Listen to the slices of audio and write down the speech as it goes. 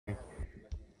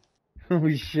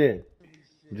Holy shit.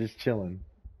 I'm just chilling.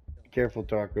 Careful,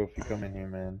 Taco, if you come in here,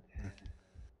 man.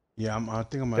 Yeah, I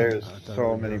think I'm. There's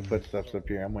so many footsteps up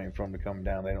here. I'm waiting for them to come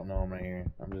down. They don't know I'm right here.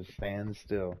 I'm just standing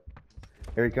still.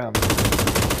 Here he comes.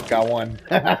 Got one.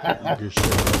 Good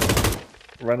shit.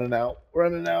 Running out.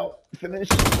 Running out.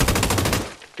 Finished.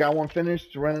 Got one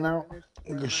finished. Running out.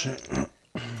 Good shit.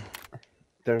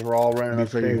 We're all running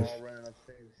upstairs.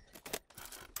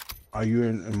 Are you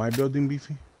in my building,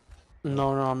 Beefy? No,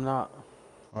 I'm not.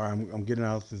 Alright, I'm getting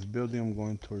out of this building. I'm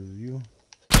going towards you.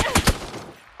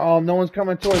 Oh, no one's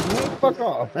coming towards me. Fuck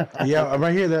off. Yeah, I'm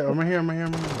right here. I'm right here.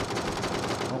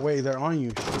 Oh wait, they're on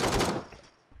you.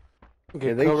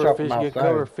 Get they cover shot fish. from Get outside.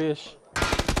 cover fish.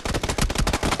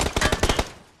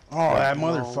 Oh, that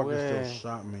motherfucker way. still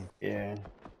shot me. Yeah.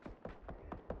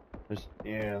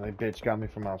 Yeah, that bitch got me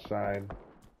from outside.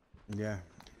 Yeah,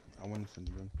 I went from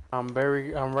the room. I'm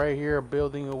right here, a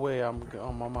building away. I'm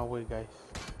on my way, guys.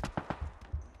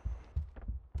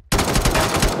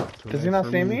 Does he not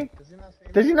see me?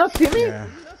 Does he not see me? Yeah.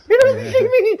 He doesn't see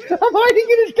me! I'm hiding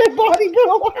in his dead body, bro!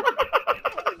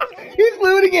 He's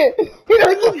looting it! He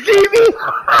doesn't see me!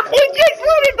 He just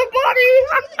looted the body!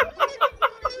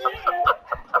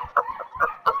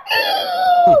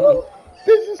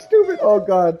 This is stupid! Oh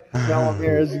god. Now I'm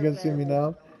here. Is he gonna see me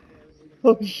now?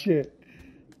 Oh shit.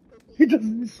 He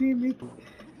doesn't see me.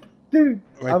 Dude.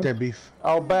 Right there, Beef.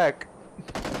 Out back.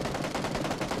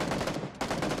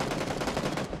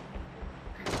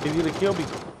 He's gonna kill me.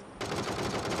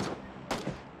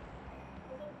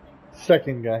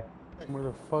 Second guy. Where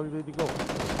the fuck did he go?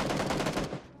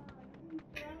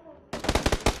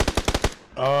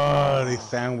 Oh, they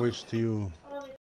sandwiched you.